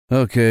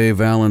Okay,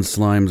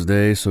 Valentine's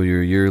Day, so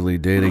your yearly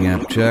dating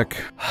app check.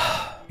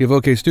 You have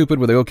OK Stupid,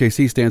 where the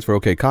OKC stands for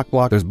OK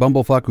Cockblock. There's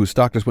Bumblefuck, whose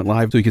stock just went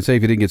live, so you can say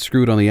if you didn't get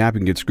screwed on the app, you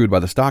can get screwed by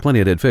the stock. Plenty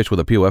of Dead Fish, where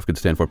the POF could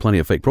stand for Plenty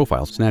of Fake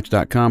Profiles.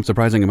 Snatch.com,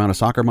 surprising amount of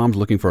soccer moms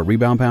looking for a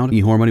rebound pound.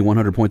 eHormoney,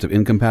 100 points of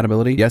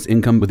incompatibility. Yes,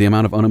 income with the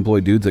amount of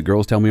unemployed dudes that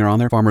girls tell me are on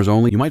there. Farmers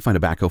Only, you might find a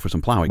backhoe for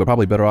some plowing, but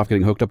probably better off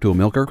getting hooked up to a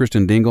milker.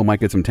 Christian Dingle might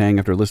get some tang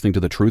after listening to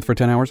The Truth for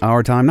 10 hours.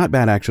 Our Time, not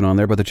bad action on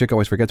there, but the chick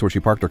always forgets where she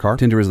parked her car.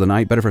 Tinder is the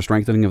night, better for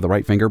strengthening of the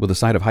right finger with a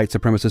side of height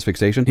supremacist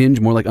fixation. Hinge,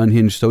 more like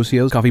unhinged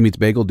socios. Coffee meets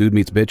bagel, dude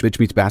meets bitch, bitch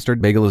meets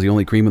bastard. Bagel is the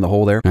only cream in the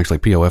hole there. Actually,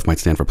 POF might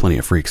stand for Plenty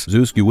of Freaks.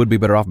 Zeus, you would be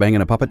better off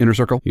banging a puppet. Inner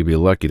Circle, you'd be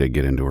lucky to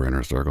get into her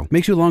inner circle.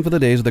 Makes you long for the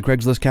days of the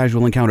Craigslist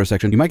casual encounter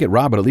section. You might get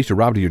robbed, but at least you're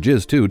robbed of your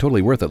jizz too.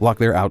 Totally worth it. Lock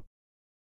there, out.